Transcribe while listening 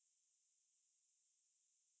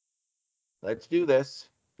Let's do this.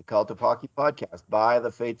 The Cult of Hockey podcast by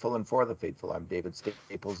the faithful and for the faithful. I'm David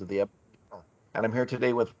Staples of the Episode, and I'm here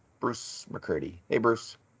today with Bruce McCurdy. Hey,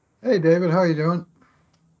 Bruce. Hey David, how you doing?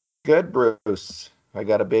 Good, Bruce. I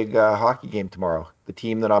got a big hockey game tomorrow. The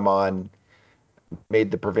team that I'm on made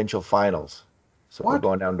the provincial finals, so we're What?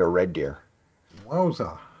 going down to Red Deer.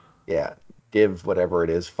 Wowza. Yeah, Div whatever it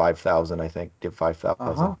is, 5,000 I think. Div 5,000.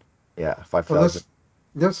 Uh-huh. Yeah, So 5,000.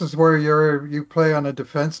 this is where you play on a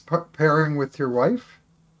defense pairing with your wife?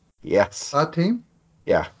 Yes. That team?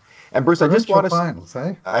 Yeah. And Bruce, I just Provincial want to finals,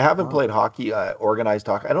 eh? I haven't Wow. played hockey, organized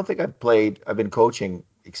hockey. I don't think I've played. I've been coaching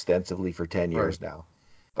extensively for 10 Right. years now,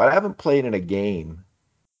 but I haven't played in a game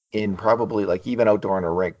in probably like even outdoor on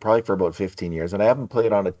a rink, probably for about 15 years. And I haven't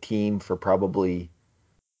played on a team for probably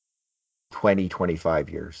 20, 25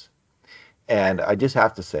 years. And I just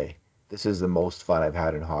have to say, this is the most fun I've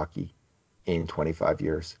had in hockey in 25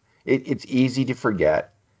 years. It's easy to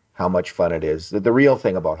forget how much fun it is. The real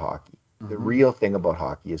thing about hockey, the Mm-hmm. real thing about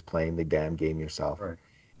hockey is playing the damn game yourself. Right.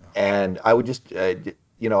 Yeah. And I would just, I'd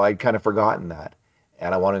kind of forgotten that.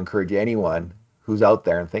 And I want to encourage anyone who's out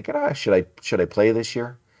there and thinking, should I play this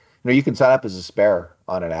year? You can sign up as a spare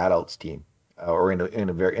on an adults team or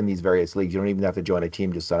in these various leagues. You don't even have to join a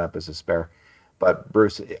team; just sign up as a spare. But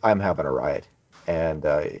Bruce, I'm having a riot, and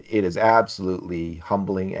it is absolutely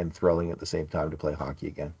humbling and thrilling at the same time to play hockey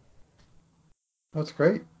again. That's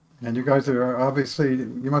great. And you guys are obviously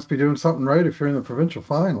you must be doing something right if you're in the provincial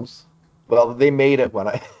finals. Well, they made it when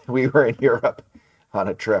I we were in Europe on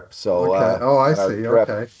a trip. So Okay. Oh, I on our see. trip,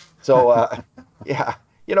 Okay. so yeah,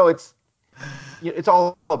 it's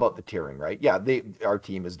all about the tiering, right? Yeah, our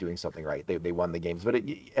team is doing something right. They won the games, but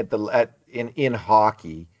in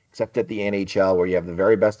hockey, except at the NHL where you have the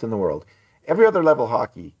very best in the world, every other level of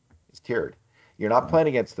hockey is tiered. You're not Right. playing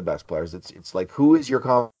against the best players. It's like who is your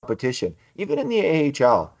competition? Even in the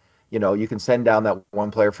AHL, you can send down that one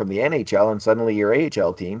player from the NHL and suddenly your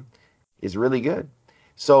AHL team is really good.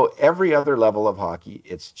 So every other level of hockey,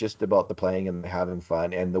 it's just about the playing and the having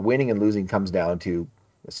fun, and the winning and losing comes down to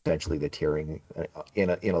essentially the tiering in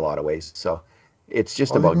a lot of ways. So it's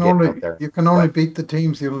just Well, about getting out there. you can only What? beat the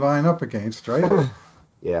teams you line up against, right?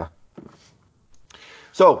 Yeah.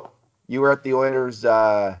 So you were at the Oilers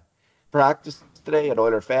practice today at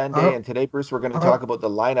Oiler Fan Day, and I today, Bruce, we're going to talk I about the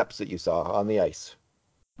lineups that you saw on the ice.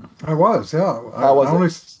 I was, yeah. How was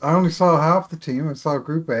it? I only saw half the team. I saw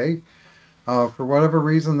Group A. For whatever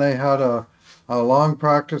reason, they had a long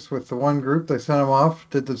practice with the one group. They sent them off,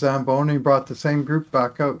 did the Zamboni, brought the same group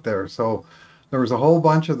back out there. So there was a whole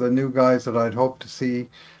bunch of the new guys that I'd hoped to see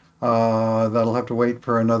that'll have to wait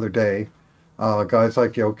for another day. Guys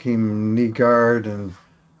like Joachim Nygaard and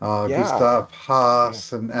Yeah. Gustav Yeah.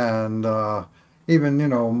 Haas and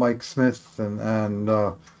even Mike Smith and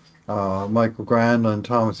Michael Granlund,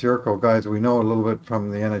 Thomas Yurko, guys we know a little bit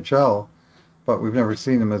from the NHL, but we've never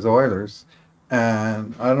seen them as Oilers.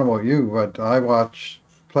 And I don't know about you, but I watch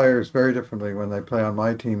players very differently when they play on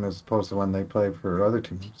my team as opposed to when they play for other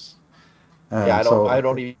teams. Yeah, And I so,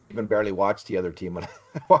 don't even barely watch the other team when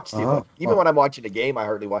I watch the like uh, even when well, I'm watching a game, I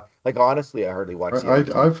hardly watch like honestly, I hardly watch the other I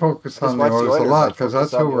team. focus I just on the watch the Oilers a Oilers. I lot because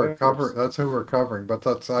focus on the Oilers. That's who we're covering. But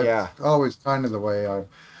that's Yeah. always kind of the way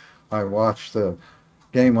I watch the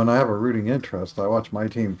game when I have a rooting interest. I watch my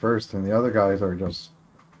team first, and the other guys are just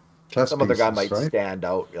chess Some other guy pieces, might right? stand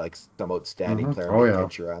out, like some outstanding player, Oh maybe yeah.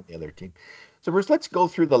 pitcher on the other team. So Bruce, let's go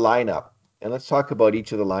through the lineup and let's talk about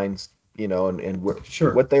each of the lines, and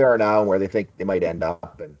Sure. what they are now and where they think they might end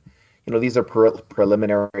up. And these are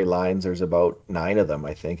preliminary lines. There's about nine of them,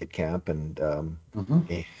 I think, at camp, and Hmm.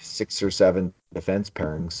 6 or 7 defense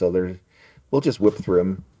pairings. So we'll just whip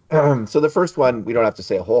through them. So the first one we don't have to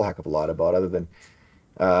say a whole heck of a lot about, other than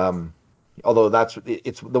um, although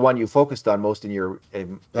it's the one you focused on most in your Yeah,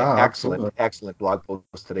 excellent absolutely. excellent blog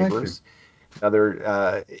post today, Thank Bruce.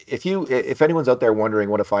 you. If anyone's out there wondering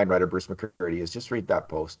what a fine writer Bruce McCurdy is, just read that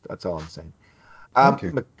post. That's all I'm saying. Thank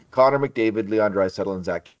you. Connor McDavid, Leon Draisaitl, and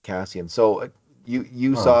Zach Cassian. So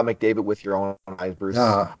you saw Oh, McDavid with your own eyes, Bruce.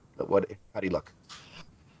 yeah. How do you look?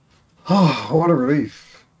 Oh, what a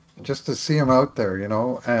relief just to see him out there,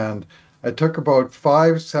 And it took about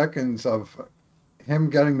 5 seconds of him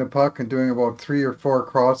getting the puck and doing about three or four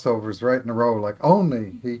crossovers right in a row, like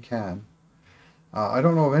only he can. I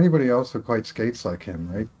don't know of anybody else who quite skates like him,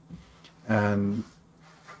 right? And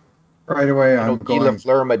right away, I'm Guy going,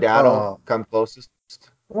 Lafleur, Modano oh, come closest. Those,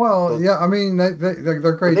 well, yeah. I mean, they're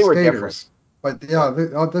but great they were different. skaters, but Yeah.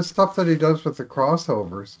 yeah, this stuff that he does with the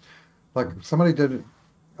crossovers, like somebody did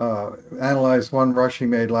analyze one rush he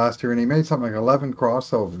made last year, and he made something like 11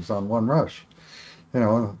 crossovers on one rush. you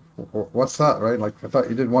know, what's that, right? Like I thought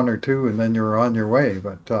you did one or two and then you were on your way.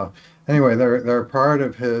 But anyway, they're part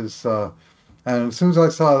of his. And as soon as I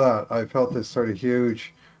saw that, I felt this sort of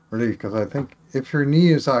huge relief because I think if your knee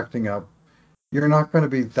is acting up, you're not going to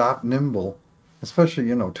be that nimble,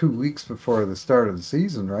 especially 2 weeks before the start of the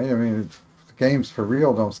season, right? I mean, the games for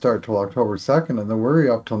real don't start till October 2nd, and the worry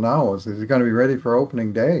up till now is he going to be ready for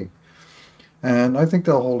opening day? And I think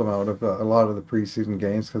they'll hold him out of a lot of the preseason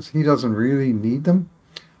games because he doesn't really need them.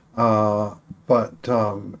 Uh, but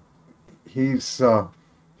he's uh,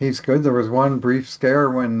 he's good. There was one brief scare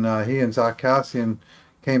when he and Zach Cassian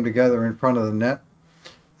came together in front of the net,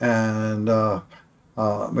 and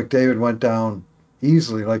McDavid went down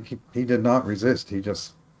easily. Like he did not resist. He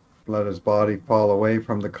just let his body fall away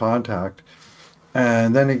from the contact.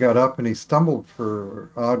 And then he got up and he stumbled for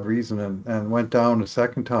odd reason and went down a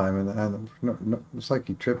second time. And no, no, it's like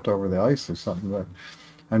he tripped over the ice or something.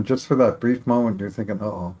 And just for that brief moment, you're thinking,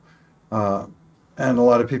 uh-oh. Uh, and a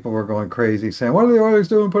lot of people were going crazy saying, what are the Oilers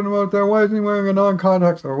doing putting him out there? Why isn't he wearing a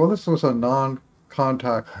non-contact? Or, well, this was a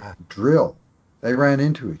non-contact drill. They ran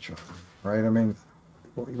into each other, right? I mean,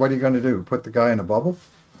 what are you going to do? Put the guy in a bubble?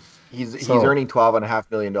 He's So, earning $12.5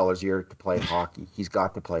 million a year to play hockey. He's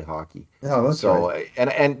got to play hockey. yeah, that's right. So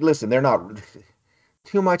and listen, they're not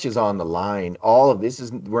too much is on the line. All of this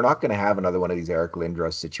is we're not going to have another one of these Eric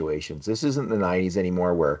Lindros situations. This isn't the 90s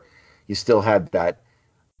anymore where you still had that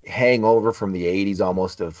hangover from the 80s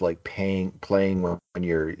almost of like playing when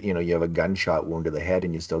you have a gunshot wound to the head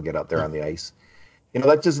and you still get out there Yeah. on the ice.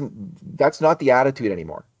 That's not the attitude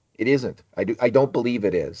anymore. It isn't. I don't believe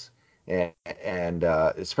it is. And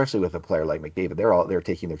especially with a player like McDavid, they're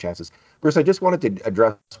taking their chances. Bruce, I just wanted to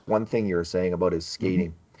address one thing you were saying about his Hmm.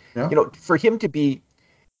 skating. Yeah, For him to be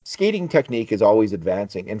skating technique is always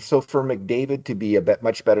advancing, and so for McDavid to be a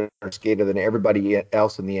much better skater than everybody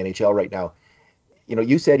else in the NHL right now,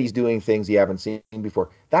 you said he's doing things he haven't seen before.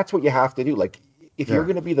 That's what you have to do. Like, if you're yeah,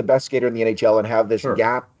 going to be the best skater in the NHL and have this sure.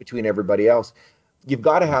 gap between everybody else, you've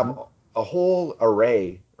got to have Hmm. a whole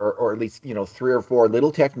array, or at least, three or four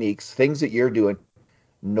little techniques, things that you're doing,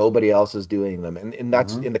 nobody else is doing them. And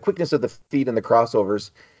that's Hmm. in the quickness of the feet and the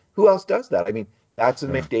crossovers. Who else does that? I mean, that's a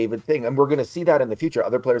Yeah. McDavid thing. And we're going to see that in the future.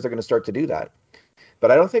 Other players are going to start to do that.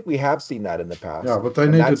 But I don't think we have seen that in the Yeah, past. but they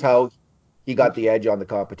And need that's to. how he got the edge on the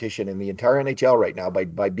competition in the entire NHL right now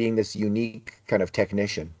by being this unique kind of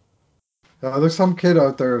technician. There's some kid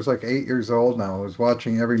out there who's like 8 years old now who's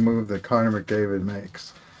watching every move that Connor McDavid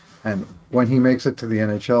makes. And when he makes it to the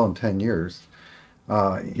NHL in 10 years,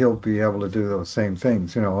 he'll be able to do those same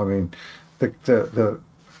things. I mean, the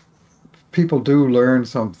people do learn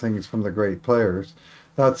some things from the great players.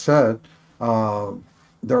 That said, uh,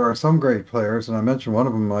 there are some great players, and I mentioned one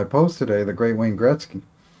of them in my post today, the great Wayne Gretzky,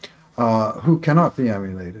 who cannot be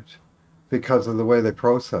emulated because of the way they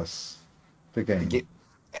process the The game. game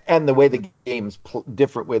and the way the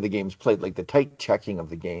different way the game's played, like the tight checking of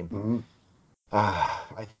the game, Mhm.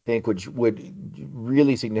 I think would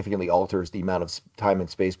really significantly alters the amount of time and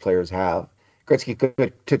space players have.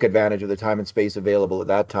 Gretzky took advantage of the time and space available at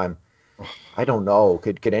that time. I don't know.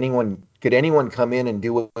 Could anyone come in and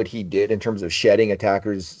do what he did in terms of shedding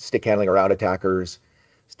attackers, stick handling around attackers,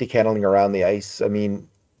 stick handling around the ice? I mean,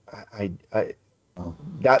 I Oh.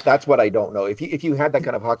 that's what I don't know. If you had that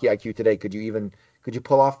kind of hockey IQ today, could you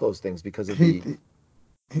pull off those things because of He, the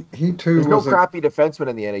he too there's no was a crappy defensemen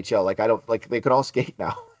in the NHL. Like I don't like they can all skate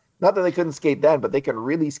now. Not that they couldn't skate then, but they can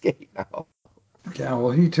really skate now. Yeah,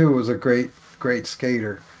 well, he too was a great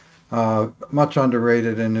skater, much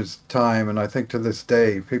underrated in his time, and I think to this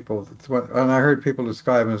day, and I heard people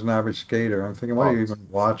describe him as an average skater. I'm thinking, what are Oh, you even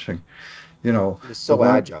watching? You know, he was the so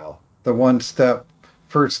one, agile. the one step,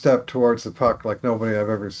 first step towards the puck like nobody I've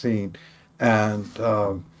ever seen, and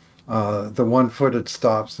the one-footed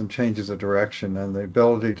stops and changes of direction, and the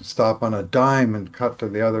ability to stop on a dime and cut to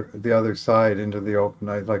the other side into the open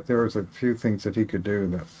ice. Like there was a few things that he could do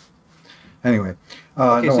that. Anyway,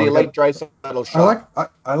 Okay, no so one you get. like Draisaitl's I like shot.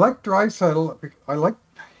 I like Draisaitl. I like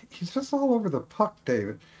he's just all over the puck,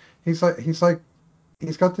 David. He's like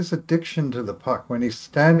he's got this addiction to the puck when he's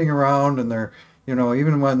standing around and they're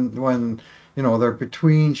even when they're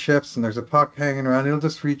between shifts and there's a puck hanging around, he'll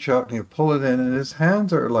just reach out and he'll pull it in, and his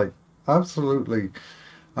hands are like absolutely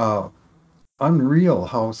uh, unreal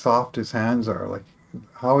how soft his hands are. Like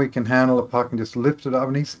how he can handle a puck and just lift it up,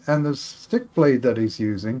 and the stick blade that he's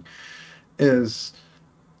using is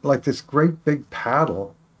like this great big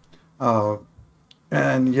paddle. Uh,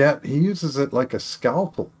 and yet he uses it like a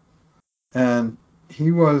scalpel. And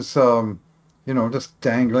he was just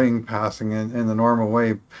dangling, passing in the normal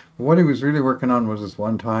way. What he was really working on was his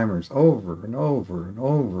one-timers over and over and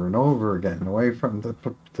over and over again, away from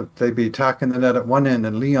they'd be attacking the net at one end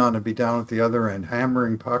and Leon would be down at the other end,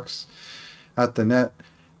 hammering pucks at the net,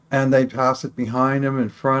 and they'd pass it behind him, in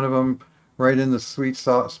front of him, right in the sweet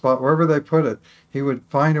spot, wherever they put it. He would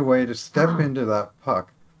find a way to step into that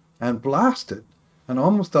puck and blast it, and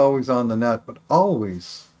almost always on the net, but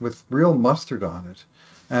always with real mustard on it.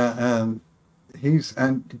 And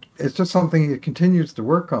and it's just something he continues to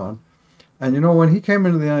work on. And when he came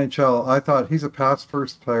into the NHL, I thought he's a pass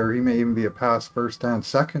first player. He may even be a pass first and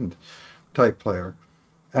second type player.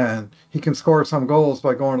 And he can score some goals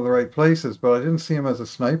by going to the right places, but I didn't see him as a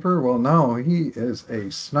sniper. Well, now he is a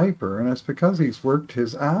sniper, and it's because he's worked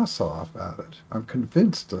his ass off at it. I'm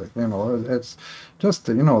convinced that, it's just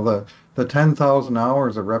the 10,000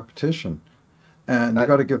 hours of repetition, and That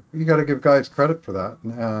you got to give guys credit for that,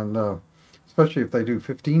 and especially if they do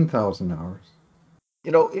 15,000 hours.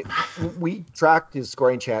 you know, it, we tracked his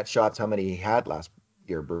scoring chance shots, how many he had last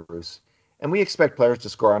year, Bruce, and we expect players to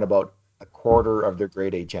score on about a quarter of their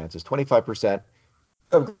grade A chances. 25%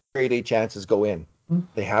 of grade A chances go in.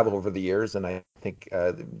 They have over the years, and I think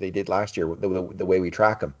they did last year the way we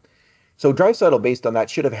track them. So Draisaitl, based on that,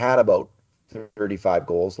 should have had about 35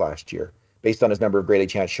 goals last year, based on his number of grade A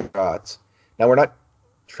chance shots. Now we're not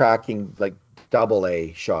tracking like double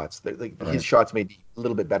A shots. Like his Right. shots may be a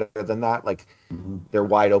little bit better than that. Like Mhm. they're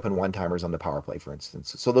wide open one timers on the power play, for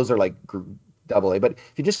instance. So those are like double A. But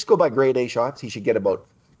if you just go by grade A shots, he should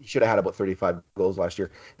have had about 35 goals last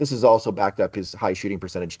year. This is also backed up his high shooting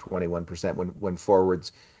percentage, 21%, when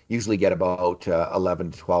forwards usually get about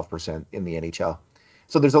 11 to 12% in the NHL.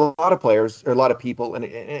 So there's a lot of players or a lot of people, and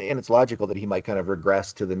it's logical that he might kind of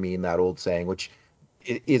regress to the mean, that old saying, which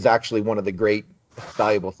is actually one of the great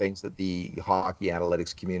valuable things that the hockey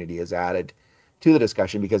analytics community has added to the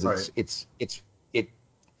discussion, because Right. it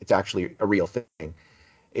it's actually a real thing.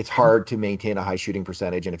 It's hard to maintain a high shooting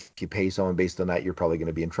percentage, and if you pay someone based on that, you're probably going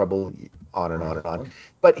to be in trouble. On and on and on. Right.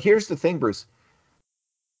 But here's the thing, Bruce.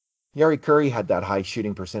 Yari Curry had that high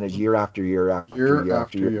shooting percentage year after year after Year year after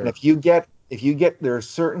after year. And year. if you get there are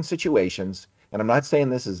certain situations, and I'm not saying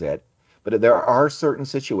this is it, but there are certain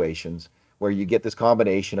situations where you get this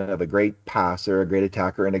combination of a great passer, a great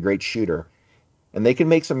attacker, and a great shooter, and they can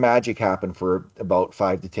make some magic happen for about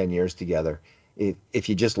 5 to 10 years together if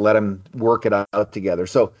you just let them work it out together.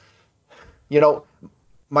 So, you know,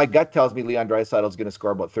 my gut tells me Leon Draisaitl is going to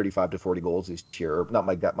score about 35 to 40 goals this year. Or not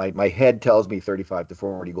my gut, my head tells me 35 to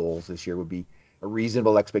 40 goals this year would be a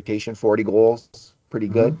reasonable expectation. 40 goals, pretty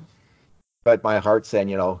good. Hmm. But my heart's saying,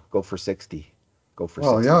 go for 60. Go for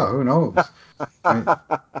Well, yeah, 60. who knows? I mean,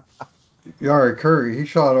 Yari Curry, he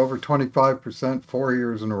shot over 25% 4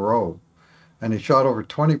 years in a row, and he shot over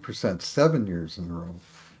 20% 7 years in a row.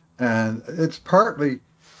 And it's partly,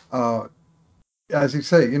 uh, as you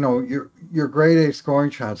say, your grade A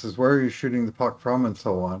scoring chances, where you're shooting the puck from, and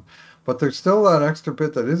so on. But there's still that extra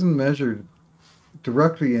bit that isn't measured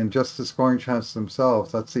directly in just the scoring chances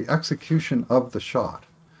themselves. That's the execution of the shot.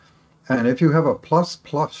 And if you have a plus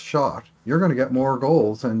plus shot, you're going to get more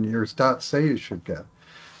goals than your stats say you should get.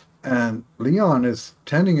 And Leon is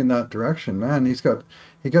tending in that direction, man.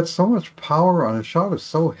 He gets so much power on his shot is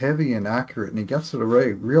so heavy and accurate, and he gets it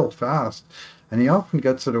away real fast. And he often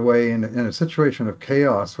gets it away in a situation of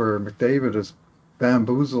chaos where McDavid has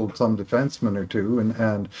bamboozled some defenseman or two,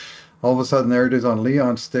 and all of a sudden there it is on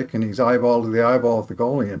Leon's stick, and he's eyeball to the eyeball of the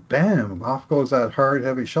goalie, and bam, off goes that hard,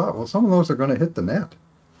 heavy shot. Well, some of those are going to hit the net.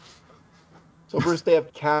 So Bruce, they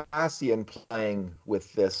have Cassian playing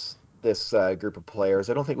with this group of players.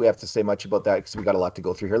 I don't think we have to say much about that because we got a lot to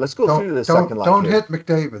go through here. Let's go Don't through the second don't line don't here. hit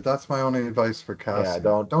McDavid. That's my only advice for Yeah, Cassian.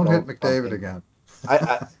 don't Don't hit don't McDavid and again.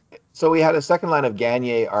 I so we had a second line of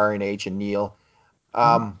Gagne, RNH, and Neal. Hmm.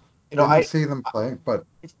 Um, Didn't I see them play, but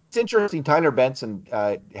it's interesting. Tyler Benson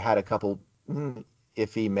had a couple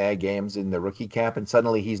iffy May games in the rookie camp, and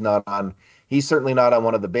suddenly he's not on. He's certainly not on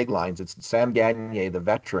one of the big lines. It's Sam Gagne, the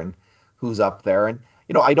veteran, who's up there. And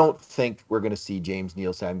I don't think we're going to see James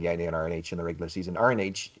Neal, Sam Gagne, and RNH in the regular season.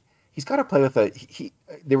 RNH, he's got to play with a.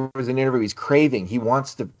 There was an interview he's craving. He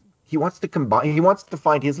wants to. He wants to combine. He wants to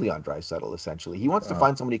find his Leon Draisaitl. Essentially, he wants to uh,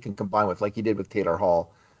 find somebody he can combine with, like he did with Taylor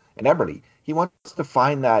Hall and Eberle. He wants to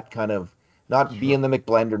find that kind of not be sure. in the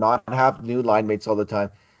McBlender, not have new line mates all the time.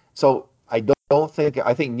 So I don't think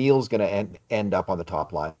I think Neal's going to end up on the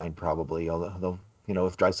top line probably. Although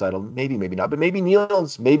with Draisaitl, maybe not, but maybe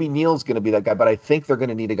Neal's going to be that guy. But I think they're going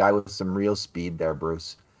to need a guy with some real speed there,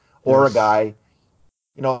 Bruce, or a Yes, guy.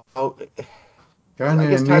 You know, I Gagne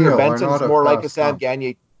guess and Tyler Neal are Benson's not a more like a fast Sam comp.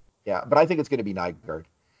 Gagne. Yeah, but I think it's going to be Nygaard.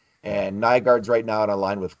 And Nygaard's right now on a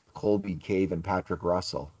line with Colby Cave and Patrick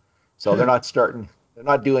Russell. So they're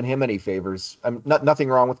not doing him any favors. Nothing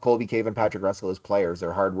wrong with Colby Cave and Patrick Russell as players.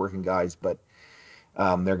 They're hardworking guys, but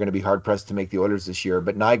they're going to be hard pressed to make the Oilers this year.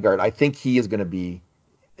 But Nygaard, I think he is going to be,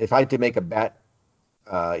 if I had to make a bet,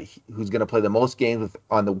 who's going to play the most games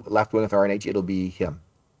on the left wing with RNH, it'll be him.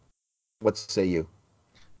 What say you?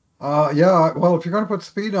 Yeah, well, if you're going to put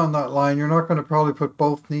speed on that line, you're not going to probably put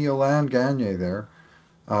both Neil and Gagne there.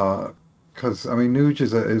 Because I mean, Nuge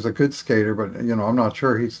is a good skater, but I'm not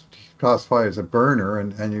sure he's classified as a burner,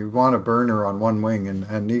 and you want a burner on one wing, and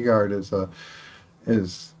Nygaard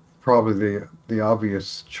is probably the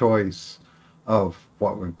obvious choice of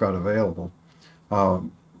what we've got available.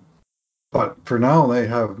 Um, but for now, they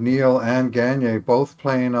have Neil and Gagne both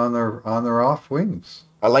playing on their off wings.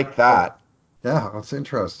 I like So that. yeah, that's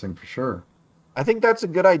interesting for sure. I think that's a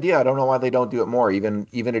good idea. I don't know why they don't do it more, even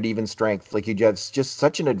at even strength. Like you just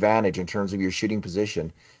such an advantage in terms of your shooting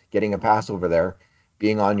position, getting a pass over there,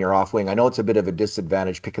 being on your off wing. I know it's a bit of a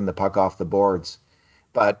disadvantage picking the puck off the boards,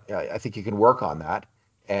 but I think you can work on that.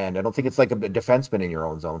 And I don't think it's like a defenseman in your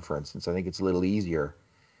own zone, for instance. I think it's a little easier.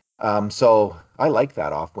 So I like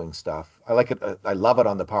that off wing stuff. I like it. I love it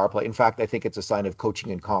on the power play. In fact, I think it's a sign of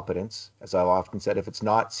coaching incompetence, as I've often said. If it's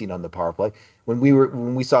not seen on the power play, when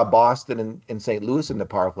we saw Boston and St. Louis in the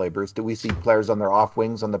power play, Bruce, did we see players on their off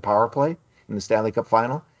wings on the power play in the Stanley Cup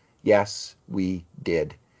final? Yes, we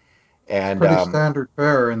did. It's And pretty standard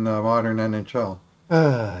fare in the modern NHL.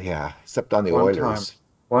 yeah, except on the One time, Oilers.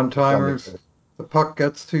 one Except on the timers, the puck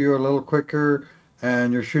gets to you a little quicker,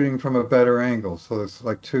 and you're shooting from a better angle. So it's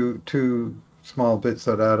like two small bits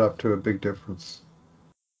that add up to a big difference.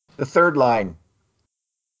 the third line.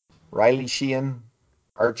 Riley Sheehan,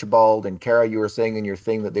 Archibald, and Kara, you were saying in your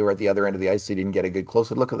thing that they were at the other end of the ice, so you didn't get a good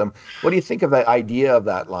closer look at them. What do you think of the idea of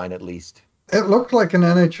that line, at least? It looked like an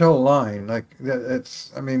NHL line. Like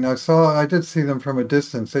it's. I mean, I did see them from a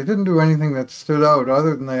distance. They didn't do anything that stood out,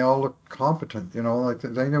 other than they all looked competent. Like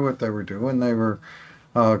they knew what they were doing. They were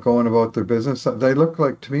going about their business. They look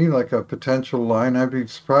like to me like a potential line. I'd be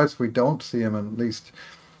surprised if we don't see them at least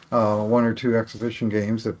one or two exhibition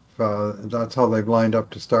games if that's how they've lined up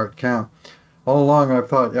to start camp. All along, I've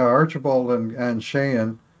thought, yeah, Archibald and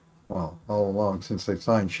Sheahan, well, all along since they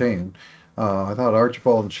signed Sheahan, I thought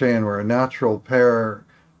Archibald and Sheahan were a natural pair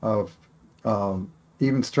of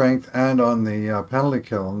even strength and on the penalty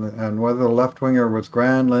kill. And whether the left winger was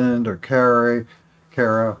Granlund or Kara,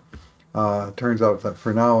 it turns out that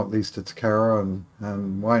for now, at least, it's Kara,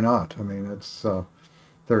 and why not? I mean,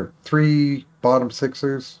 they're three bottom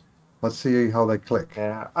sixers. Let's see how they click.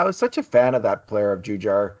 Yeah, I was such a fan of that player of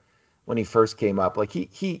Jujar when he first came up. Like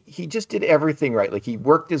he just did everything right. Like he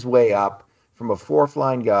worked his way up from a fourth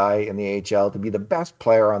line guy in the AHL to be the best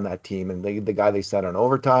player on that team, and the guy they sent on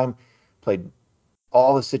overtime, played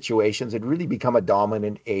all the situations, had really become a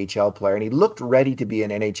dominant AHL player, and he looked ready to be an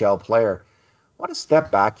NHL player. What a step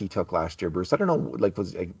back he took last year, Bruce. I don't know,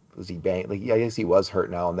 was he bang? Like, I guess he was hurt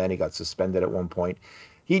now, and then he got suspended at one point.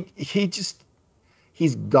 He just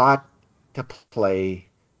he's got to play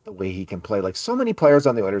the way he can play. Like so many players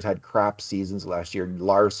on the Oilers had crap seasons last year.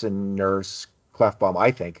 Larson, Nurse, Clefbaum,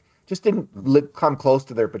 I think, just didn't come close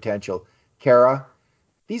to their potential. Kara,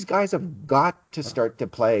 these guys have got to start to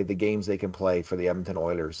play the games they can play for the Edmonton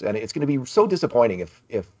Oilers, and it's going to be so disappointing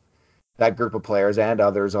if that group of players and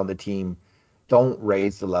others on the team don't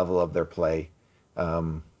raise the level of their play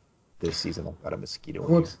um, this season. I've got a mosquito in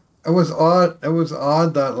Well, here. it was odd. It was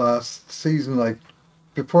odd that last season, like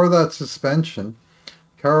before that suspension,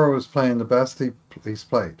 Kara was playing the best he's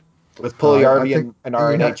played. With I Puljujärvi think and he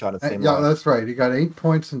had, RNH on the same yeah, line. that's right. He got 8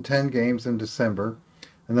 points in 10 games in December,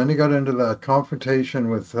 and then he got into that confrontation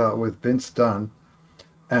with Vince Dunn,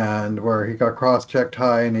 and where he got cross-checked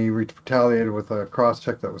high, and he retaliated with a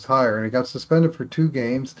cross-check that was higher, and he got suspended for 2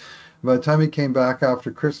 games. By the time he came back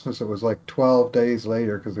after Christmas, it was like 12 days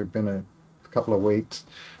later because there'd been a couple of waits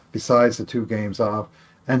besides the 2 games off,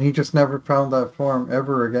 and he just never found that form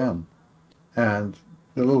ever again. And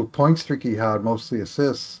the little point streak he had, mostly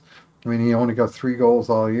assists. I mean, he only got 3 goals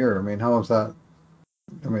all year. I mean, how is that?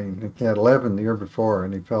 I mean, he had 11 the year before,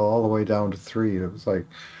 and he fell all the way down to three. It was like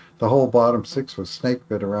the whole bottom six was snake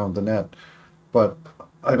bit around the net. But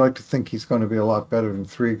I'd like to think he's going to be a lot better than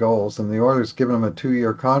 3 goals. And the Oilers giving him a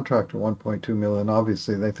 2-year contract at 1.2 million.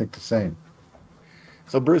 Obviously, they think the same.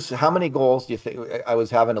 So, Bruce, how many goals do you think? I was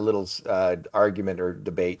having a little argument or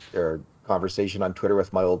debate or conversation on Twitter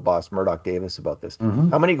with my old boss, Murdoch Davis, about this. Hmm.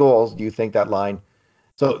 How many goals do you think that line?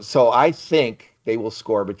 So I think they will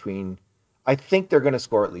score between. I think they're going to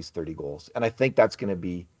score at least 30 goals, and I think that's going to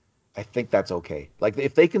be. I think that's okay. Like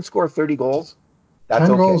if they can score 30 goals, That's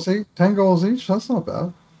okay. 10 goals each. That's not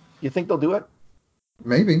bad. You think they'll do it?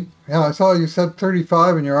 Maybe. Yeah, I saw you said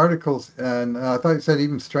 35 in your articles, and I thought you said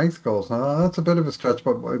even strength goals. Now, that's a bit of a stretch,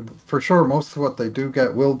 but for sure, most of what they do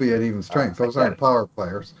get will be at even strength. I Those get aren't it. power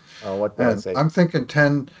players. Oh, what did I And say? I'm thinking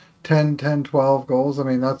 10, 12 goals. I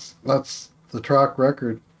mean, that's the track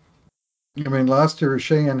record. I mean, last year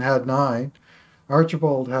Sheehan had nine,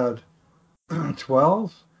 Archibald had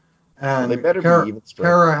 12, Well, they and better be even strength.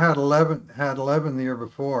 Kara had 11 the year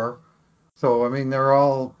before. So I mean, they're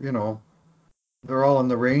all in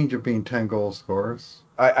the range of being 10 goal scorers.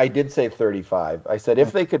 I did say 35. I said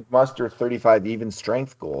if they could muster 35 even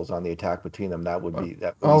strength goals on the attack between them, that would be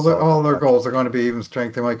solid All their production. goals are going to be even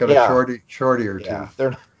strength. They might get a Yeah, shorty or two.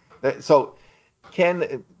 yeah. So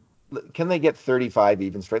can can they get 35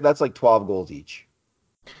 even strength? That's like 12 goals each.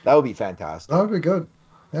 That would be That fantastic. would be good.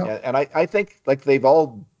 Yeah. And I think like they've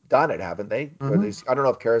all done it, haven't they? Or Mm-hmm. I don't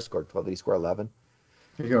know if Kara scored 12. Did he score 11?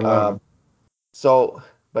 You got 11. Um, so,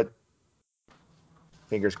 but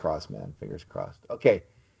fingers crossed, man. Fingers crossed. Okay.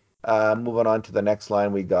 Moving on to the next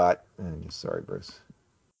line, we got. Sorry, Bruce.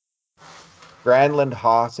 Granlund,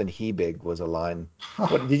 Haas, and Hebig was a line.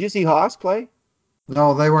 What did you see Haas play?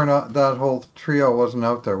 No, they were not. That whole trio wasn't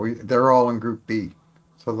out there. They're all in Group B.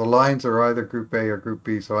 So the lines are either Group A or Group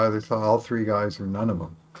B. So either saw all three guys or none of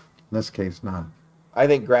them. In this case, none. I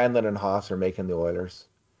think Granlund and Haas are making the Oilers.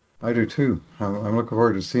 I do too. I'm looking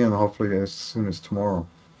forward to seeing them hopefully as soon as tomorrow.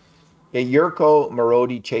 Yeah, Yurko,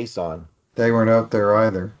 Marody, Chason. They weren't out there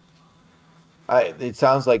either. It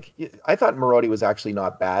sounds like I thought Marody was actually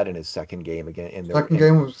not bad in his second game again. And he's Second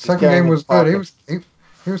carrying game the was good. puck. And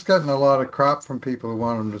He was getting a lot of crap from people who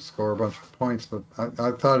wanted him to score a bunch of points, but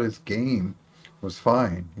I thought his game was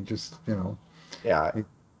fine. He just, yeah, he,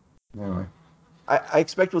 anyway. I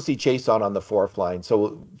expect we'll see Chason on the fourth line.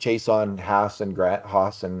 So Chason, Haas, and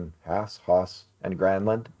Haas and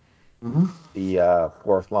Granlund, Hmm. the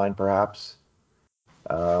fourth line perhaps.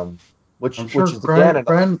 Um, I'm which sure is again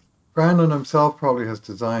an Brandon himself probably has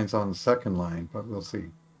designs on the second line, but we'll see.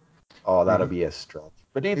 oh, I that'll mean, be a stretch,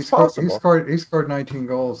 but it's possible. he scored 19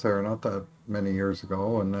 goals there not that many years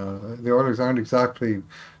ago, and the Oilers aren't exactly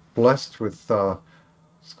blessed with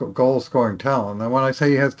goal scoring talent. And when I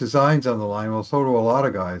say he has designs on the line, well, so do a lot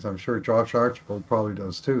of guys. I'm sure Josh Archibald probably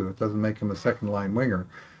does too. It doesn't make him a second line winger.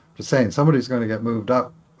 Just saying, somebody's going to get moved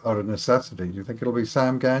up out of necessity. Do you think it'll be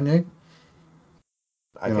Sam Gagner?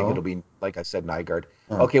 I You think it'll know? be like I said, Nygaard.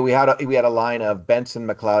 Yeah. Okay, we had a line of Benson,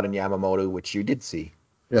 McLeod, and Yamamoto, which you did see.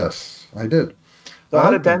 Yes, I did. So I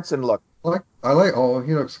how did liked him. Benson look? Oh,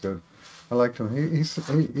 he looks good. I liked him.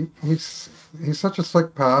 He's such a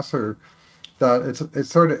slick passer that it's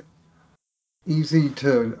sort of easy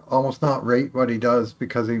to almost not rate what he does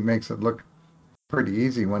because he makes it look pretty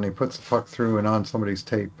easy when he puts the puck through and on somebody's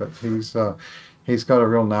tape. But he's got a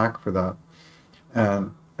real knack for that.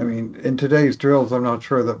 And I mean, in today's drills, I'm not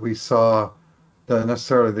sure that we saw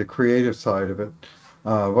necessarily the creative side of it.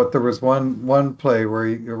 But there was one play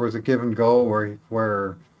where there was a give and go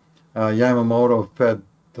where Yamamoto fed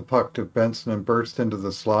the puck to Benson and burst into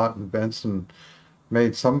the slot, and Benson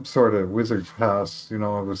made some sort of wizard pass. You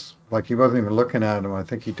know, it was like he wasn't even looking at him. I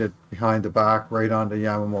think he did behind the back, right onto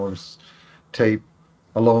Yamamoto's tape,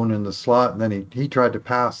 alone in the slot, and then he tried to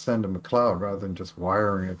pass send to McLeod rather than just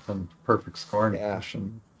wiring it from perfect scoring Yeah,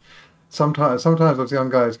 position. Sometimes those young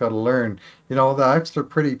guys got to learn. You know, the extra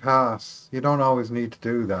pretty pass. You don't always need to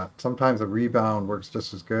do that. Sometimes a rebound works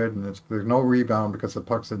just as good, and if there's no rebound because the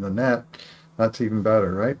puck's in the net, that's even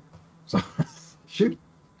better, right? So shoot.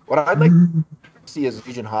 what I'd like to see is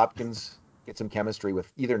Nugent Hopkins get some chemistry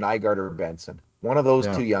with either Nygaard or Benson. One of those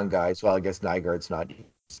Yeah. two young guys. Well, I guess Nygaard's not the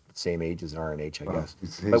same age as RNH, I guess. But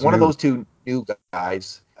He's one of new. those two new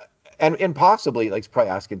guys, and possibly like it's probably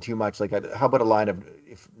asking too much. Like, how about a line of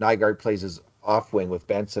if Nygaard plays his off wing with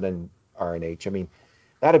Benson and RNH? I mean,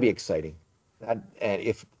 that'd be exciting. And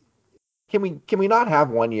if can we not have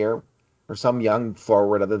 1 year or some young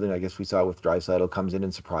forward other than I guess we saw with Draisaitl comes in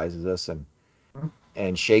and surprises us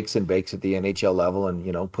and shakes and bakes at the NHL level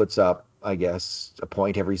and puts up I guess a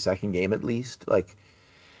point every second game at least. Like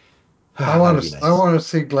that'd be I nice. want to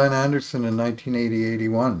see Glenn Anderson in 1980,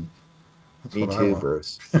 81. That's Me what I too, want.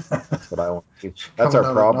 Bruce. That's what I want to. That's coming our out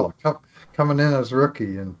of problem. no, com, Coming in as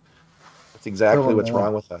rookie and That's exactly filling the what's line.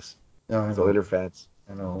 wrong with us Yeah, I as know. Oiler fans.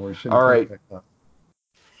 I know. We shouldn't All think right. like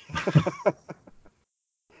that.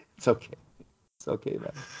 It's okay. It's okay,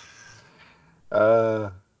 man. Uh,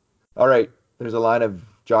 all right. There's a line of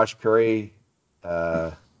Josh Curry,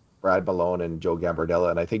 uh, Brad Malone, and Joe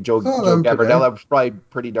Gambardella, and I think Saw Joe them today. Gambardella was probably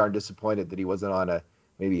pretty darn disappointed that he wasn't on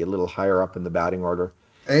maybe a little higher up in the batting order.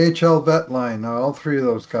 AHL vet line. All three of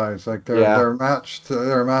those guys, like Yeah, they're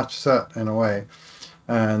match set in a way,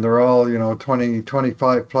 and they're all 20,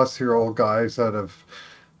 25 plus year old guys that have.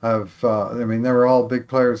 I mean, they were all big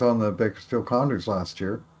players on the Bakersfield Condors last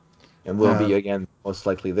year, and will be and again most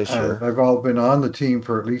likely this and year. they've all been on the team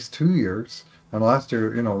for at least 2 years. And last year,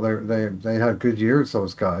 they had good years,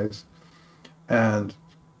 those guys, and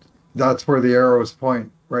that's where the arrows point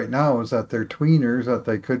right now is that they're tweeners, that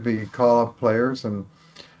they could be call up players, and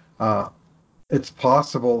uh, it's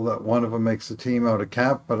possible that one of them makes the team out of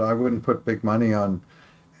camp, but I wouldn't put big money on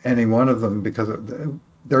any one of them because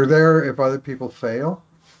they're there if other people fail.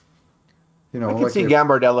 I could Like see if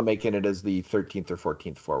Gambardella making it as the 13th or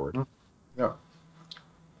 14th forward. yeah,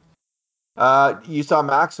 You saw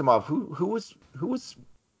Maximov. Who was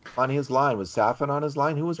on his line? Was Safin on his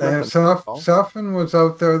line? Who was with and them? Oh, Safin was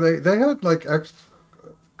out there. They had like a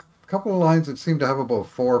couple of lines that seemed to have about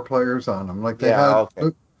four players on them. Like they yeah. had Okay.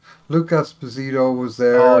 Luke Esposito was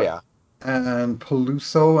Oh there, yeah. and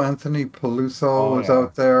Anthony Peluso Oh was yeah.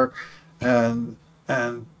 out there, and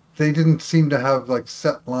and they didn't seem to have like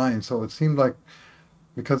set lines. So it seemed like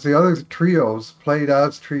because the other trios played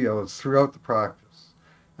as trios throughout the practice,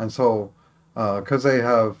 and so because they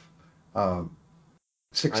have um,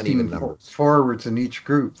 16 Uneven numbers. forwards in each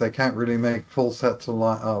group, they can't really make full sets of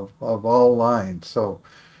all lines. So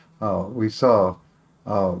we saw,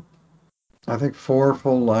 uh, I think, four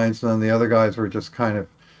full lines, and then the other guys were just kind of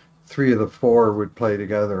three of the four would play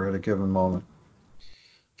together at a given moment.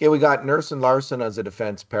 Okay, we got Nurse and Larson as a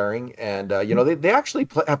defense pairing, and they actually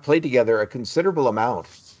have played together a considerable amount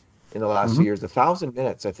in the last few Hmm. years. 1,000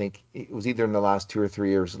 minutes, I think it was either in the last 2 or 3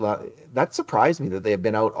 years. That surprised me that they have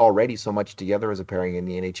been out already so much together as a pairing in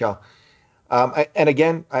the NHL. And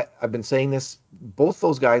again, I've been saying this. Both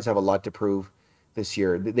those guys have a lot to prove this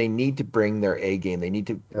year. They need to bring their A game. They need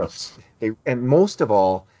to. Yes. And most of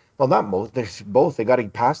all, well, not most. There's both. They got to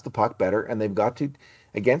pass the puck better, and they've got to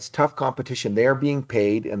against tough competition. They are being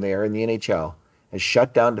paid, and they are in the NHL as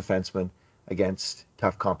shut down defensemen against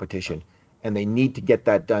tough competition, and they need to get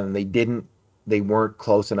that done. And they didn't. They weren't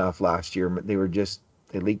close enough last year. They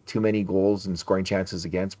leaked too many goals and scoring chances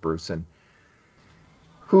against Bruce, and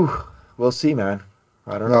whew, we'll see, man.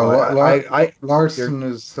 I don't Now, know. They're Larson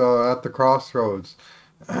is at the crossroads.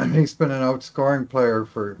 He's been an outscoring player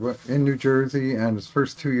in New Jersey and his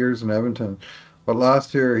first 2 years in Edmonton. But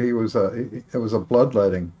last year it was a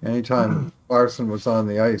bloodletting. Anytime Larson was on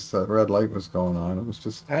the ice, that red light was going on. It was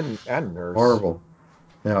just and Nurse. horrible.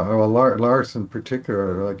 Yeah, well, Larson in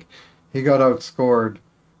particular, like he got outscored.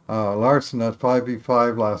 Larson at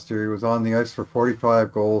 5v5 last year, he was on the ice for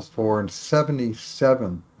 45 goals for and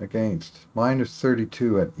 77 against, minus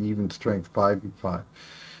 32 at even strength 5v5.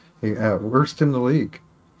 He worst in the league,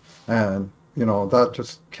 and that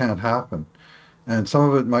just can't happen. And some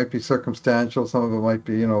of it might be circumstantial, some of it might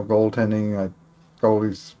be goaltending.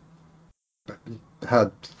 Goalies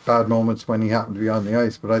had bad moments when he happened to be on the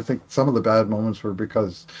ice, but I think some of the bad moments were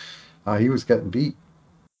because he was getting beat.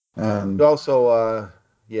 You And also,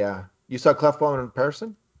 yeah, you saw Clefbaum in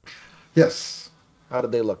person. yes, How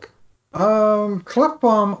did they look?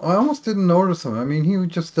 Klefbom, I almost didn't notice him. I mean, he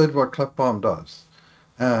just did what Klefbom does.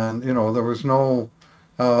 And, there was no,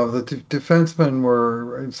 the defensemen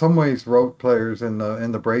were in some ways rote players in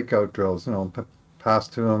the breakout drills, pass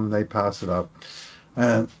to him, they pass it up.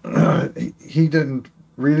 And he didn't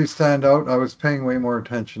really stand out. I was paying way more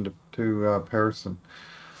attention to Pearson.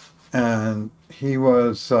 And he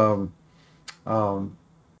was, um,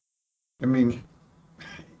 I mean,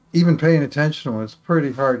 even paying attention to him, it's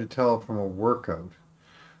pretty hard to tell from a workout.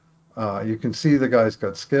 You can see the guy's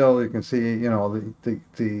got skill. You can see,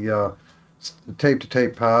 the tape to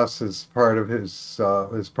tape pass is part of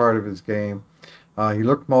his game. He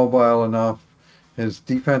looked mobile enough. His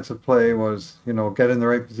defensive play was, get in the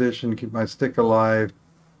right position, keep my stick alive,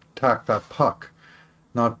 tack that puck,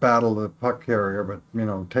 not battle the puck carrier, but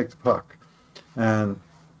take the puck. And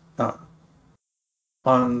uh,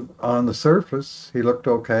 on the surface, he looked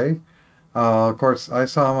okay. Of course, I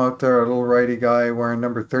saw him out there, a little righty guy wearing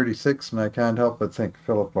number 36, and I can't help but think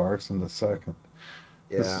Philip Larson the second.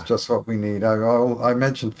 This is Yeah, just what we need. I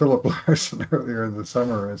mentioned Philip Larson earlier in the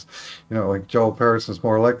summer as, like Joel Paris is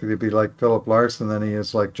more likely to be like Philip Larson than he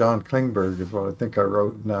is like John Klingberg, is what I think I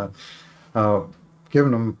wrote. And uh,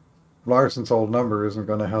 giving him Larson's old number isn't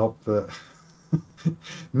going to help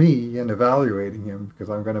me in evaluating him because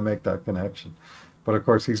I'm going to make that connection. But of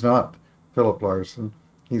course, he's not Philip Larson.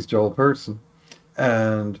 He's Joel Person,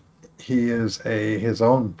 and he is his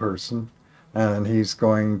own person, and he's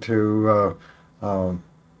going to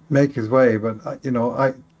make his way. But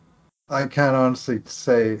I can't honestly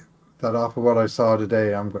say that off of what I saw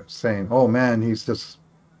today, I'm saying, oh man, he's just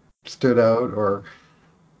stood out, or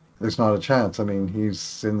there's not a chance. I mean,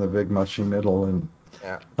 he's in the big mushy middle, and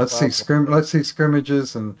Yeah. Well, let's see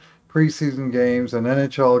scrimmages and preseason games and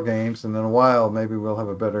NHL games, and in a while maybe we'll have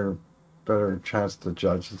a better chance to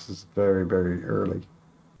judge. This is very, very early.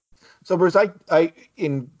 so Bruce, I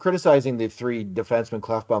in criticizing the three defensemen,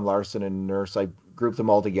 Clefbaum, Larson, and Nurse, I grouped them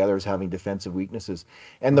all together as having defensive weaknesses.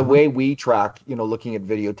 And the Uh-huh. way we track, looking at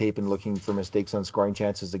videotape and looking for mistakes on scoring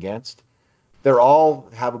chances against, they're all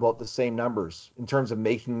have about the same numbers in terms of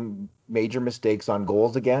making major mistakes on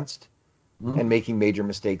goals against Mhm. and making major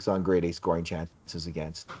mistakes on grade A scoring chances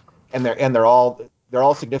against. And they're all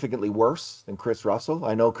significantly worse than Chris Russell.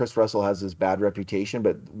 I know Chris Russell has this bad reputation,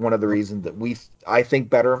 but one of the reasons that I think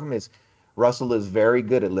better of him is Russell is very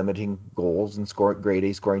good at limiting goals and grade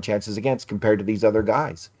A scoring chances against compared to these other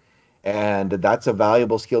guys. And that's a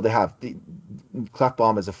valuable skill to have.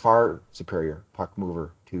 Clefbaum is a far superior puck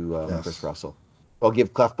mover to Chris Yes. Russell. I'll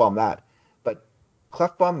give Clefbaum that. But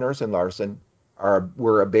Clefbaum, Nurse, and Larson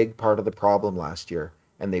were a big part of the problem last year,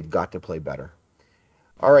 and they've got to play better.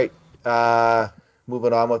 All right. Uh,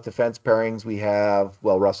 Moving on with defense pairings, we have,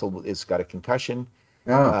 well, Russell has got a concussion.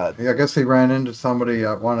 Yeah. Uh, Yeah, I guess he ran into somebody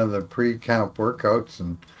at one of the pre-camp workouts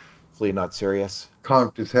and Hopefully not serious.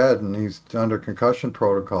 conked his head, and he's under concussion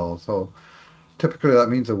protocol. So typically that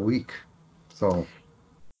means a week. So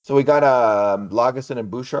So we got Lagesson and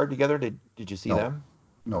Bouchard together. Did you see no, them?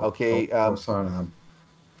 no, no, Okay. no sign of him.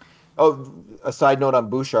 Oh, a side note on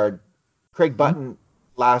Bouchard. Craig Hmm? Button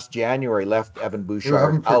last January left Evan You Bouchard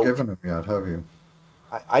haven't out. forgiven him yet, have you?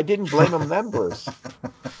 I didn't blame him then, Bruce.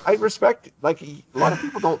 I respect like a lot of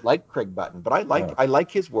people don't like Craig Button, but I like Yeah, I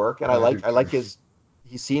like his work and I I do like I too. like his.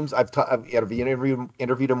 He seems I've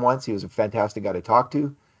interviewed him once. He was a fantastic guy to talk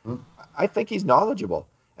to. Hmm? I think he's knowledgeable,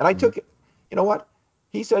 and I Mhm. took. You know what?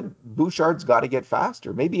 He said Bouchard's got to get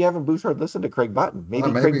faster. Maybe Evan Bouchard listened to Craig Button.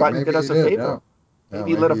 Maybe Craig Button Maybe did he us a did. Yeah, favor. yeah, Maybe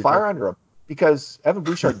he lit maybe a he did. fire under him because Evan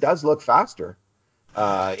Bouchard does look faster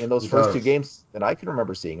in those He first two does. games than I can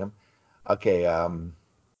remember seeing him. Okay,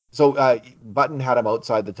 so Button had him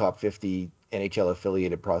outside the top 50 NHL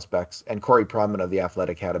affiliated prospects, and Corey Pronman of the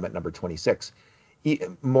Athletic had him at number 26.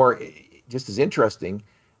 More just as interesting,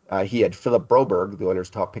 he had Philip Broberg, the Oilers'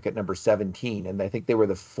 top pick, at number 17, and I think they were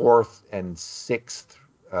the fourth and sixth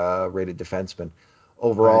rated defenseman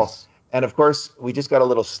overall. Nice. And of course, we just got a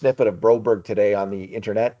little snippet of Broberg today on the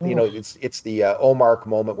internet. Oh, It's the Omar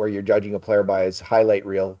moment where you're judging a player by his highlight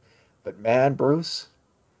reel. But man, Bruce,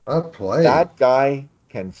 that play. that guy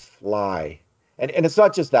can fly. And it's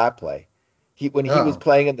not just that play. When he was Yeah.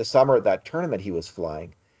 playing in the summer at that tournament, he was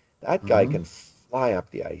flying. That guy Hmm. can fly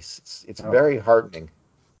up the ice. It's Yeah. very heartening.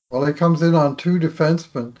 Well, he comes in on two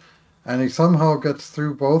defensemen, and he somehow gets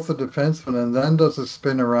through both the defensemen, and then does a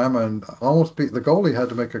spinorama and almost beat the goalie. Had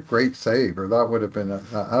to make a great save, or that would have been an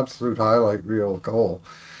absolute highlight reel goal.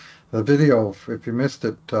 The video, if you missed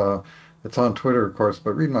it, it's on Twitter, of course,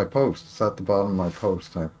 but read my post. It's at the bottom of my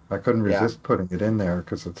post. I couldn't Yeah. resist putting it in there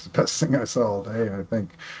because it's the best thing I saw all day, I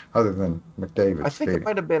think, other than I McDavid think it skating.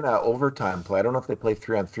 might have been an overtime play. I don't know if they play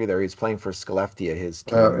 3-on-3 there. He's playing for Skellefteå, his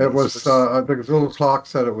team. It His was, first. the little clock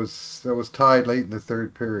said it was tied late in the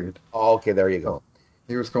third period. Oh, okay, there you go. So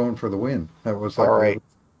he was going for the win. It was All like a right.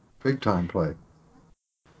 big time play.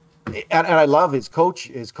 And I love head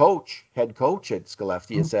coach at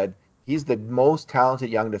Skellefteå Hmm. said he's the most talented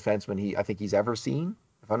young defenseman I think he's ever seen,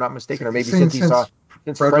 if I'm not mistaken, or He's maybe seen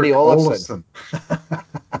since Freddie Frederick Olofsson.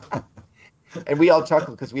 Olofsson. And we all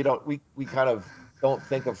chuckle because we kind of don't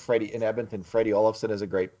think of Freddie in Edmonton, Freddie Olofsson as a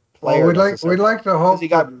great Well, player we'd necessarily like to because he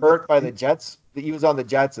hope got that burnt by the Jets. He was on the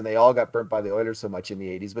Jets and they all got burnt by the Oilers so much in the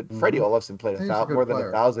 80s. But Freddie Mhm. Olofsson played He's a more good than a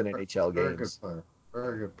player. thousand NHL Very good games. player.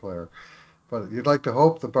 Very good player. But you'd like to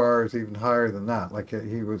hope the bar is even higher than that. Like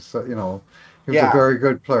he was, he was a Yeah, very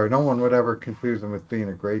good player. No one would ever confuse him with being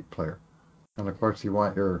a great player. And of course, you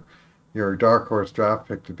want your dark horse draft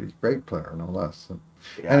pick to be a great player, no less. And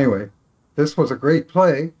yeah. anyway, this was a great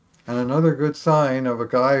play and another good sign of a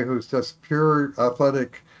guy who's just pure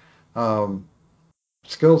athletic um,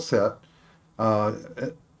 skill set.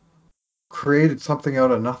 It created something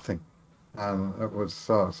out of nothing, and it was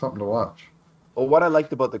something to watch. Well, what I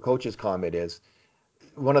liked about the coach's comment is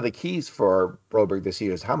one of the keys for Broberg this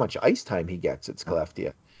year is how much ice time he gets at Yeah,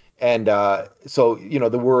 Skellefteå. And so,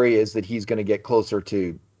 the worry is that he's going to get closer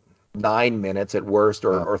to 9 minutes at worst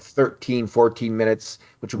yeah. or 13, 14 minutes,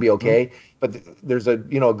 which would be Mhm. okay. But there's a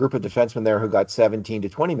group of defensemen there who got 17 to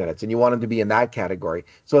 20 minutes, and you want him to be in that category.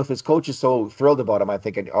 So if his coach is so thrilled about him, I'm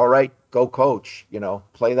thinking, all right, go coach,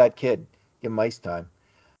 play that kid, give him ice time.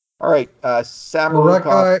 All right, Sam Well, that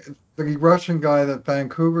Marukov. guy, the Russian guy that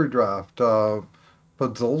Vancouver draft,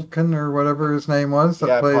 Podzolkin or whatever his name was, that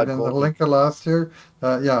Yeah, played in the Podkolzin. Linka last year.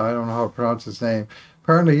 Yeah, I don't know how to pronounce his name.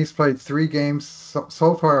 Apparently, he's played 3 games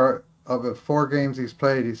so far. Of the 4 games he's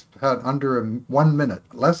played, he's had under 1 minute,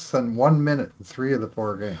 less than 1 minute in 3 of the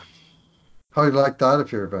 4 games. How do you like that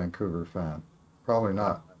if you're a Vancouver fan? Probably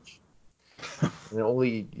Not not. much. And then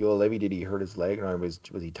only Yoel Levy did he hurt his leg, or was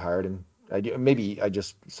he tired? And maybe I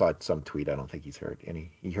just saw some tweet. I don't think he's hurt. And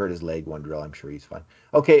he hurt his leg one drill. I'm sure he's fine.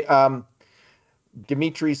 Okay,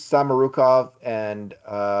 Dmitry Samarukov and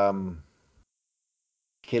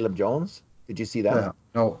Caleb Jones. Did you see them? Yeah,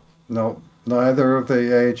 no, no, neither of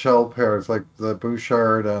the AHL pairs, like the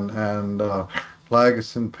Bouchard and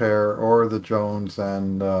Lagesson pair, or the Jones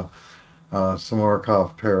and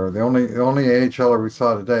Samorukov pair. The only AHLer we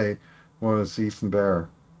saw today was Ethan Bear.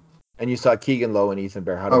 And you saw Keegan Lowe and Ethan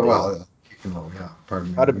Bear. How Oh did they well, look? yeah, Keegan Lowe, yeah. Pardon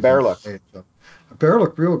me, How I'm did using Bear look? AHL. Bear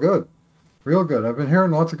looked real good. Real good. I've been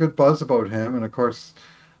hearing lots of good buzz about him, and of course,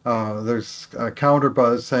 there's a counter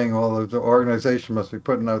buzz saying, "Well, the organization must be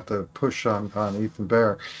putting out the push on Ethan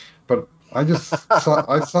Bear." But I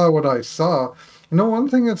saw what I saw. One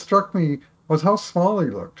thing that struck me was how small he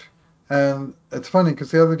looked, and it's funny because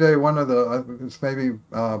the other day, one of it's maybe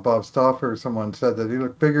Bob Stauffer or someone said that he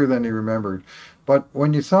looked bigger than he remembered. But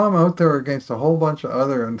when you saw him out there against a whole bunch of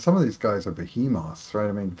and some of these guys are behemoths, right?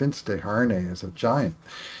 I mean, Vince DeHarnay is a giant.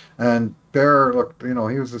 And Bear looked, he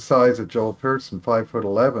was the size of Joel Pearson,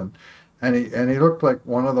 5'11", and he looked like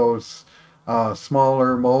one of those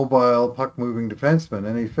smaller, mobile, puck-moving defensemen,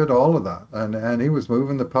 and he fit all of that. And he was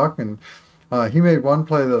moving the puck, and he made one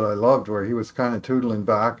play that I loved, where he was kind of tootling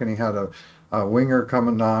back, and he had a winger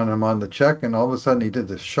coming on him on the check, and all of a sudden he did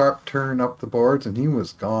this sharp turn up the boards, and he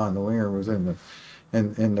was gone. The winger was in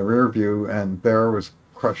the rear view, and Bear was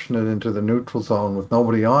crushing it into the neutral zone with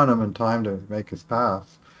nobody on him in time to make his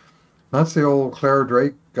pass. That's the old Claire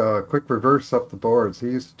Drake quick reverse up the boards. He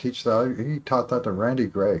used to teach that. He taught that to Randy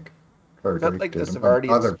Gregg. Claire Is that Drake like the did, among Savardi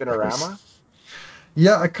and other players. Spinorama?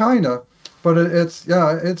 Yeah, kind of, but it's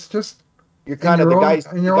yeah, it's just You're in kind of your own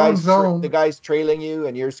in the your own the zone. guy's trailing you,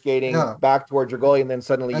 and you're skating Yeah, back towards your goalie, and then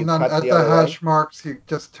suddenly you and then cut at the the other way. hash marks, you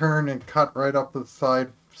just turn and cut right up the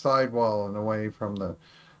sidewall and away from the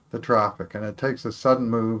traffic, and it takes a sudden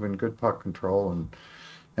move and good puck control. And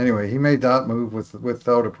anyway, he made that move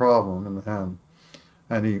without a problem,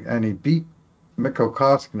 and he beat Mikko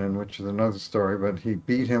Koskinen, which is another story, but he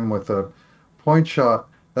beat him with a point shot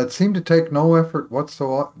that seemed to take no effort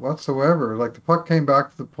whatsoever. Like the puck came back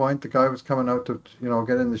to the point, the guy was coming out to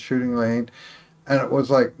get in the shooting lane, and it was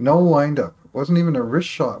like no windup. It wasn't even a wrist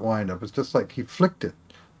shot windup. It's just like he flicked it.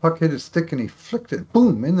 Puck hit his stick and he flicked it,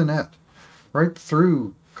 boom, in the net, right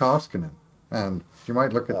through Koskinen. And you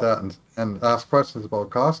might look at Oh, that and ask questions about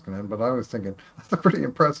Koskinen, but I was thinking that's a pretty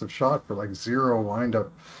impressive shot for like zero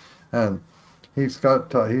windup. And he's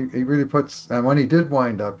got he really puts, and when he did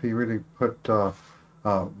wind up, he really put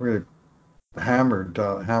really hammered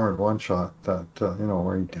one shot that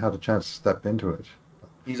where he had a chance to step into it.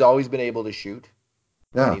 he's always been able to shoot,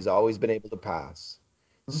 and Yeah. he's always been able to pass.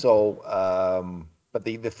 So, but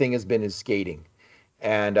the thing has been his skating,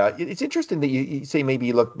 and it's interesting that you say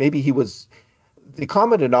maybe he was the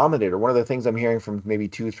common denominator. One of the things I'm hearing from maybe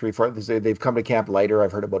two, three, four, they've come to camp lighter.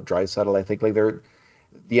 I've heard about Draisaitl. I think like the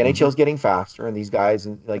NHL Mm-hmm. is getting faster, and these guys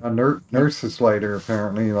and like Nurses later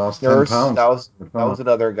apparently he lost 10 Nurse, pounds. that was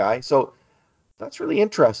another guy. So that's really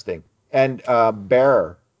interesting. And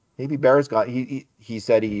Bear, maybe Bear's got he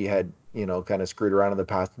said he had kind of screwed around in the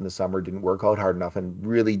past in the summer, didn't work out hard enough, and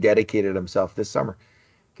really dedicated himself this summer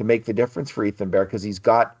to make the difference for Ethan Bear because he's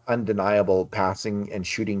got undeniable passing and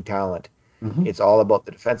shooting talent. Hmm. It's all about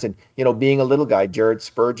the defense, and being a little guy. Jared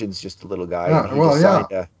Spurgeon's just a little guy, and Yeah, he well, just yeah,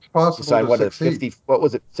 signed a it's he possible signed to what a succeed. 50 what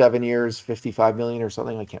was it 7 years 55 million or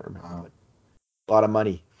something I can't remember, Uh, but a lot of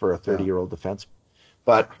money for a yeah. 30-year-old defense.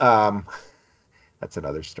 But that's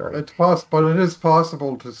another story. But it is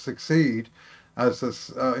possible to succeed as the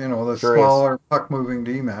Sure is. smaller puck-moving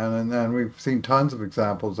D-man, and then we've seen tons of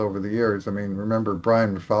examples over the years. I mean, remember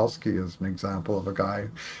Brian Rafalski is an example of a guy,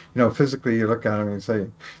 physically you look at him and you say,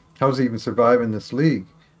 how's he even survive in this league?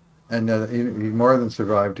 And he more than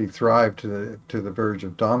survived; he thrived to the verge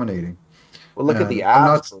of dominating. Well, look at the And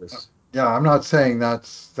I'm Avs not, first. yeah, I'm not saying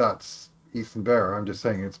that's Ethan Bear. I'm just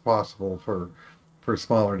saying it's possible for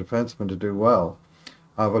smaller defensemen to do well.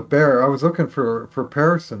 But Bear, I was looking for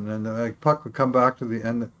Pearson, and the puck would come back to the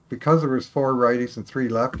end because there was 4 righties and 3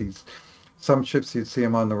 lefties. Some shifts you'd see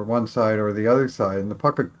him on the one side or the other side, and the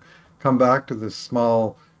puck would come back to this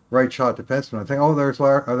small right shot defenseman. I think, oh,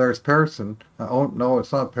 there's Pearson. Oh no,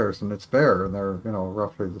 it's not Pearson, it's Bear, and they're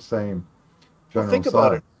roughly the same Well, general think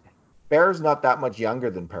about size. it. Bear's not that much younger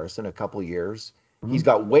than Persson, a couple years. He's Mhm.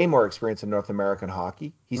 got way more experience in North American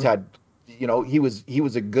hockey. He's had, he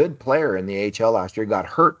was a good player in the AHL last year. He got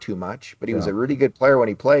hurt too much, but he was Yeah. a really good player when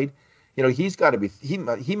he played. He's got to be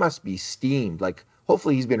he must be steamed. Like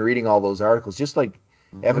hopefully he's been reading all those articles, just like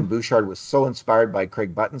Evan Hmm. Bouchard was so inspired by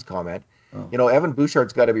Craig Button's comment. Oh. Evan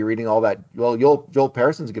Bouchard's got to be reading all that. Well, Joel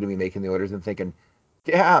Pearson's going to be making the orders and thinking,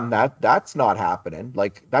 damn, that's not happening.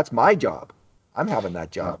 Like that's my job. I'm having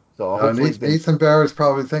that Yeah. job. So And hopefully he's been. Ethan Bear is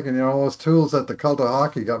probably thinking, those tools at the Cult of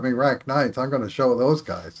Hockey got me ranked ninth. I'm going to show those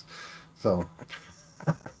guys. So,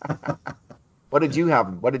 What did you have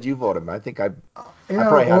him? What did you vote him? I think I yeah,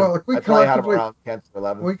 probably had him. well, I probably had him around 10th or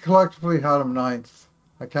 11th. we collectively had him ninth.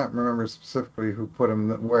 I can't remember specifically who put him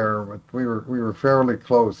where, but we were fairly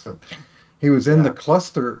close. He was in the Yeah,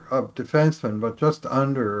 cluster of defensemen, but just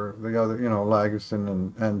under the other,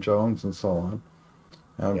 Lagerson and Jones and so on.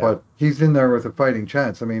 yeah. But he's in there with a fighting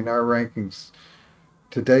chance. I mean, our rankings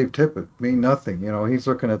to Dave Tippett mean nothing. He's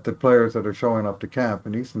looking at the players that are showing up to camp,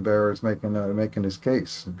 and Easton Bear is making his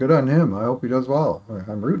case. Good on him. I hope he does well.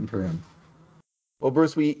 I'm rooting for him. Well,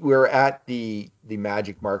 Bruce, we're at the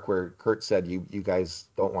magic mark where Kurt said you guys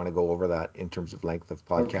don't want to go over that in terms of length of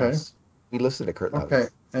Okay, podcasts. We listen to Kurt okay,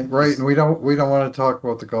 Levis. and right, and He's we don't want to talk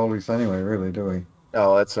about the goalies anyway, really, do we?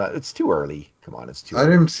 No, it's not. It's too early. Come on, it's too I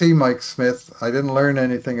early. didn't see Mike Smith. I didn't learn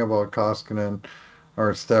anything about Koskinen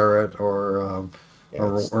or Starrett Yeah,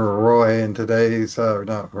 it's or Roy in today's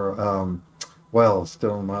not Wells,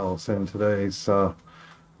 Dylan Wells in today's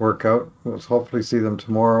workout. We'll hopefully see them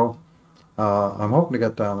tomorrow. I'm hoping to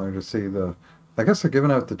get down there to see the. I guess they're giving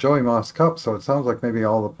out the Joey Moss Cup, so it sounds like maybe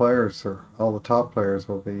all the players or all the top players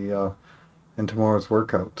will be in tomorrow's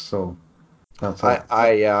workout. So that's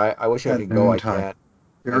I wish I at could go. I noontime. can't.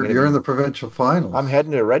 I'm You're gonna you're in be. the provincial I'm finals.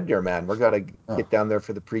 heading to Red Deer, man. We're gotta Oh, get down there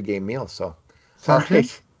for the pregame meal. So, all Centrium?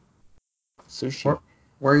 right, Where, sushi.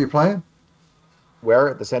 where are you playing? Where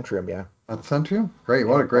at the Centrium? Yeah, At Centrium? Great,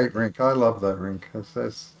 what yeah, a great rink. I love that rink.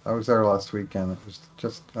 I was there last weekend. It was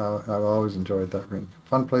just, I've always enjoyed that rink.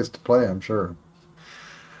 Fun place to play, I'm sure.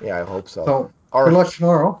 yeah. I hope so. So, All good luck right.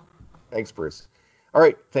 tomorrow. Thanks, Bruce. All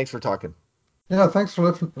right. Thanks for talking. Yeah, thanks for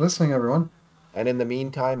listening, everyone. And in the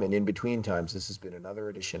meantime, and in between times, this has been another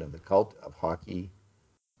edition of the Cult of Hockey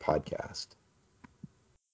podcast.